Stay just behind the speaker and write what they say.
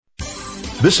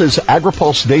This is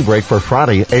AgriPulse Daybreak for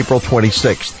Friday, April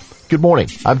 26th. Good morning.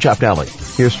 I'm Jeff Daly.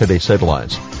 Here's today's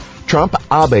headlines. Trump,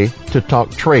 Abe to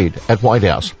talk trade at White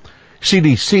House.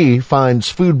 CDC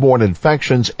finds foodborne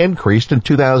infections increased in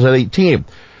 2018.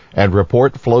 And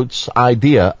report floats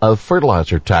idea of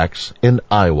fertilizer tax in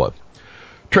Iowa.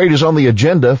 Trade is on the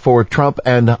agenda for Trump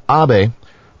and Abe.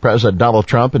 President Donald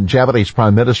Trump and Japanese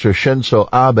Prime Minister Shinzo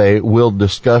Abe will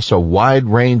discuss a wide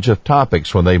range of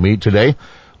topics when they meet today.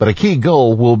 But a key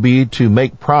goal will be to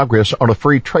make progress on a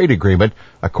free trade agreement,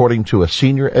 according to a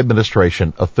senior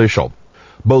administration official.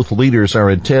 Both leaders are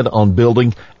intent on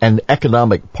building an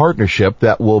economic partnership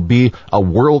that will be a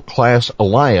world-class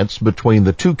alliance between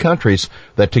the two countries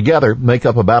that together make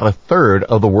up about a third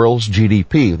of the world's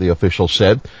GDP, the official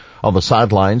said. On the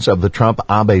sidelines of the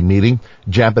Trump-Abe meeting,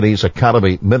 Japanese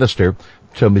Economy Minister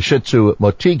Toshimitsu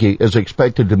Motegi is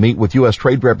expected to meet with U.S.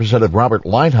 Trade Representative Robert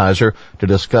Lighthizer to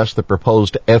discuss the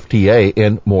proposed FTA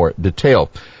in more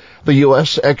detail. The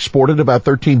U.S. exported about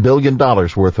 $13 billion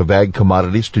worth of ag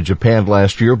commodities to Japan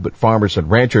last year, but farmers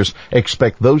and ranchers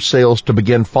expect those sales to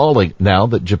begin falling now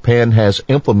that Japan has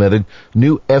implemented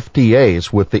new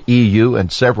FTAs with the EU and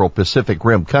several Pacific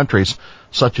Rim countries,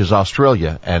 such as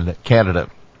Australia and Canada.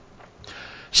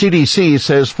 CDC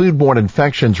says foodborne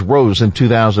infections rose in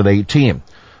 2018.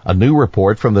 A new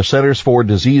report from the Centers for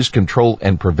Disease Control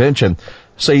and Prevention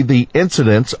say the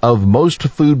incidence of most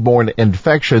foodborne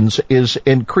infections is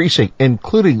increasing,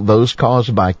 including those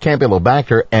caused by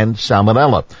Campylobacter and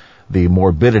Salmonella. The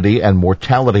Morbidity and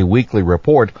Mortality Weekly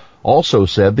Report also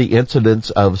said the incidence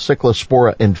of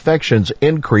Cyclospora infections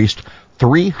increased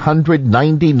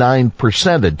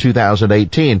 399% in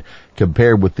 2018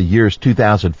 compared with the years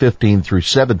 2015 through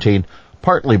 17,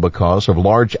 partly because of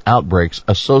large outbreaks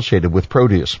associated with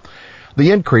produce.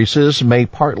 The increases may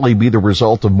partly be the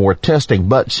result of more testing,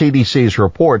 but CDC's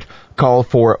report called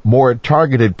for more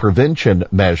targeted prevention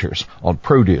measures on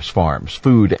produce farms,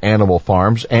 food animal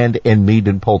farms, and in meat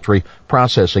and poultry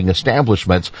processing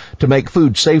establishments to make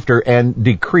food safer and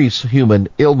decrease human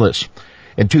illness.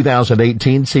 In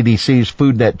 2018, CDC's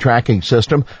FoodNet tracking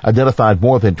system identified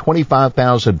more than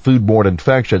 25,000 foodborne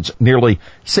infections, nearly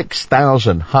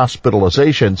 6,000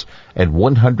 hospitalizations, and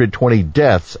 120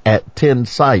 deaths at 10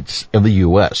 sites in the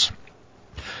U.S.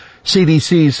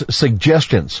 CDC's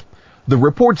suggestions. The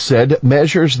report said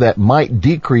measures that might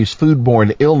decrease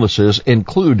foodborne illnesses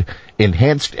include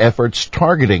enhanced efforts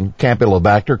targeting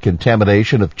Campylobacter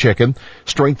contamination of chicken,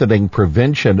 strengthening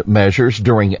prevention measures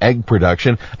during egg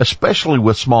production, especially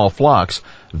with small flocks,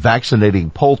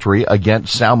 vaccinating poultry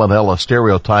against Salmonella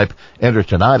stereotype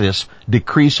enterocolitis,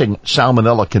 decreasing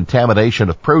Salmonella contamination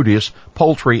of produce,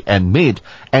 poultry, and meat,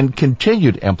 and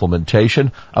continued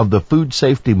implementation of the Food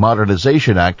Safety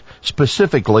Modernization Act,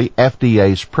 specifically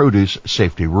FDA's Produce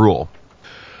Safety Rule.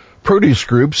 Produce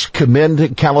groups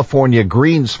commend California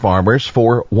greens farmers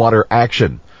for water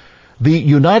action. The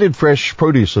United Fresh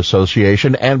Produce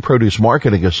Association and Produce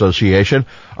Marketing Association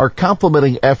are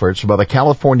complementing efforts by the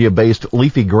California-based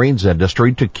leafy greens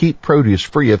industry to keep produce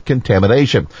free of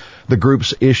contamination. The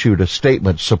groups issued a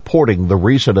statement supporting the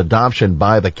recent adoption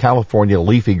by the California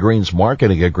Leafy Greens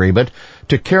Marketing Agreement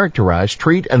to characterize,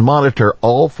 treat, and monitor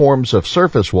all forms of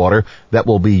surface water that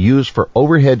will be used for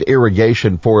overhead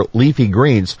irrigation for leafy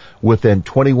greens within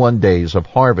 21 days of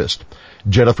harvest.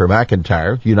 Jennifer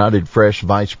McIntyre, United Fresh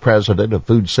Vice President of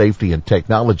Food Safety and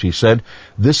Technology, said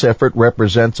this effort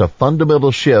represents a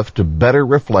fundamental shift to better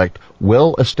reflect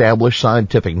well-established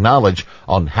scientific knowledge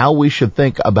on how we should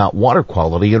think about water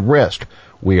quality and risk.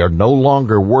 We are no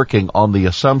longer working on the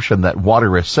assumption that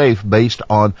water is safe based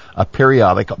on a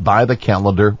periodic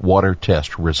by-the-calendar water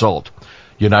test result.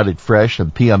 United Fresh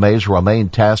and PMA's Romaine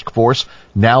Task Force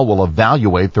now will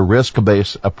evaluate the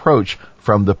risk-based approach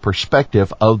from the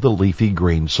perspective of the leafy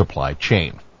green supply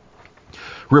chain.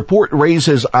 Report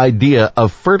raises idea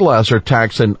of fertilizer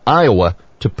tax in Iowa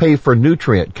to pay for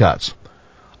nutrient cuts.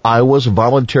 Iowa's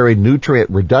voluntary nutrient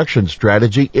reduction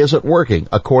strategy isn't working,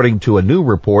 according to a new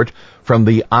report from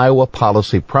the Iowa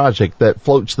Policy Project that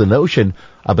floats the notion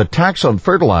of a tax on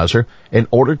fertilizer in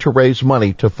order to raise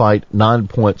money to fight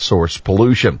non-point source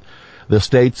pollution. The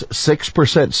state's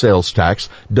 6% sales tax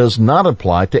does not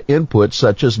apply to inputs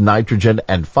such as nitrogen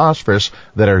and phosphorus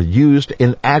that are used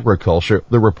in agriculture,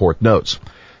 the report notes.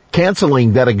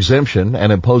 Canceling that exemption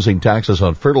and imposing taxes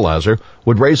on fertilizer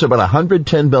would raise about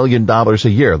 $110 billion a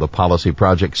year, the policy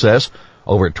project says.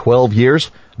 Over 12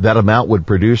 years, that amount would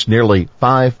produce nearly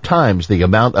 5 times the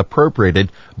amount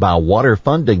appropriated by a water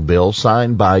funding bill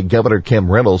signed by Governor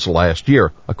Kim Reynolds last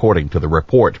year, according to the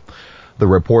report. The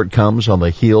report comes on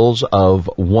the heels of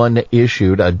one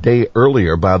issued a day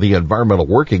earlier by the Environmental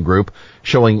Working Group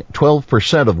showing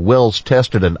 12% of wells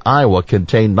tested in Iowa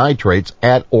contain nitrates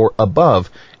at or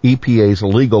above EPA's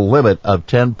legal limit of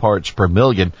 10 parts per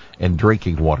million in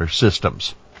drinking water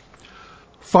systems.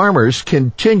 Farmers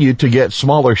continue to get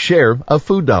smaller share of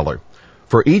food dollar.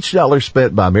 For each dollar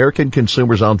spent by American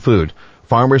consumers on food,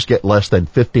 farmers get less than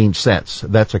 15 cents.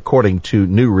 That's according to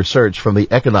new research from the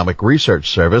Economic Research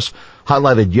Service,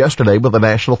 highlighted yesterday by the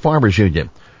National Farmers Union.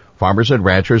 Farmers and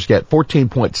ranchers get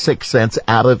 14.6 cents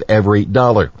out of every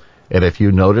dollar. And if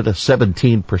you noted a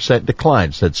 17%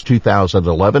 decline since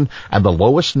 2011 and the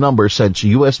lowest number since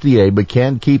USDA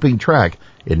began keeping track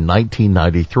in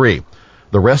 1993.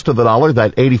 The rest of the dollar,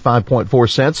 that 85.4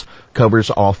 cents, covers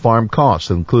all farm costs,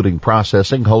 including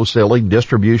processing, wholesaling,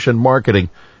 distribution, marketing,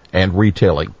 and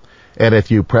retailing.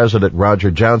 NFU President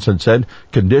Roger Johnson said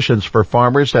conditions for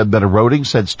farmers have been eroding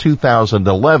since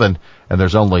 2011, and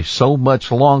there's only so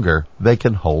much longer they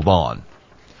can hold on.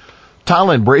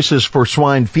 Thailand braces for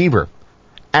swine fever.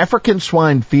 African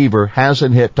swine fever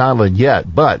hasn't hit Thailand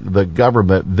yet, but the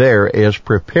government there is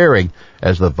preparing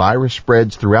as the virus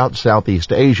spreads throughout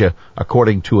Southeast Asia,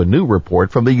 according to a new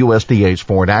report from the USDA's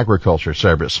Foreign Agriculture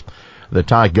Service. The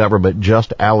Thai government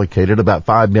just allocated about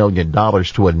 $5 million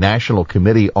to a national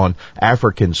committee on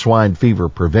African swine fever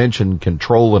prevention,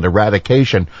 control, and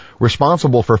eradication,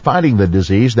 responsible for fighting the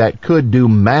disease that could do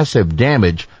massive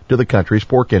damage to the country's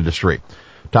pork industry.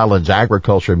 Thailand's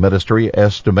agriculture ministry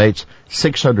estimates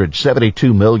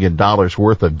 $672 million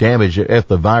worth of damage if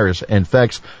the virus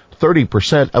infects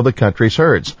 30% of the country's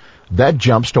herds. That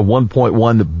jumps to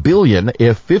 $1.1 billion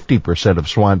if 50% of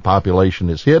swine population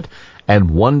is hit, and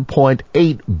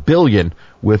 $1.8 billion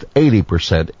with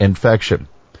 80% infection.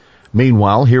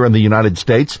 Meanwhile, here in the United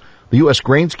States, the U.S.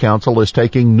 Grains Council is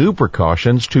taking new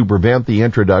precautions to prevent the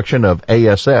introduction of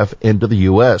ASF into the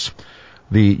U.S.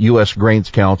 The U.S. Grains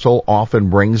Council often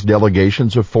brings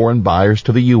delegations of foreign buyers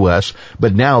to the U.S.,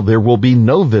 but now there will be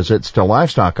no visits to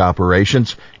livestock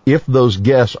operations if those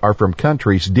guests are from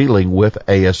countries dealing with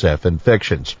ASF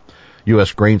infections.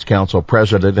 U.S. Grains Council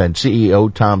President and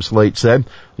CEO Tom Slate said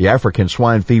the African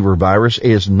swine fever virus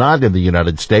is not in the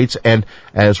United States, and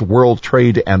as World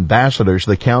Trade ambassadors,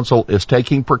 the Council is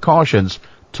taking precautions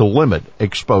to limit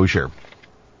exposure.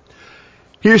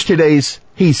 Here's today's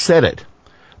He Said It.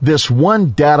 This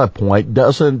one data point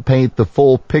doesn't paint the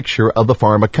full picture of the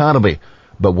farm economy,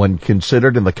 but when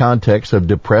considered in the context of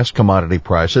depressed commodity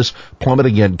prices,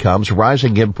 plummeting incomes,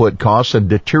 rising input costs, and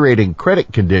deteriorating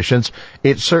credit conditions,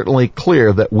 it's certainly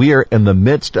clear that we are in the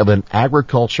midst of an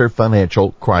agriculture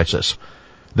financial crisis.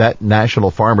 That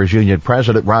National Farmers Union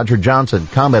President Roger Johnson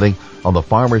commenting on the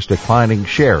farmers' declining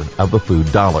share of the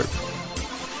food dollar.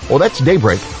 Well, that's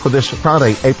Daybreak for this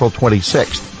Friday, April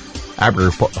 26th.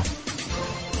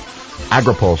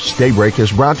 AgriPulse Daybreak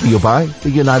is brought to you by the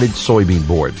United Soybean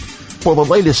Board. For the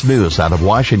latest news out of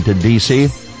Washington, D.C.,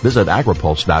 visit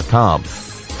agripulse.com.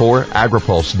 For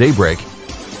AgriPulse Daybreak,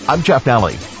 I'm Jeff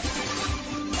Nally.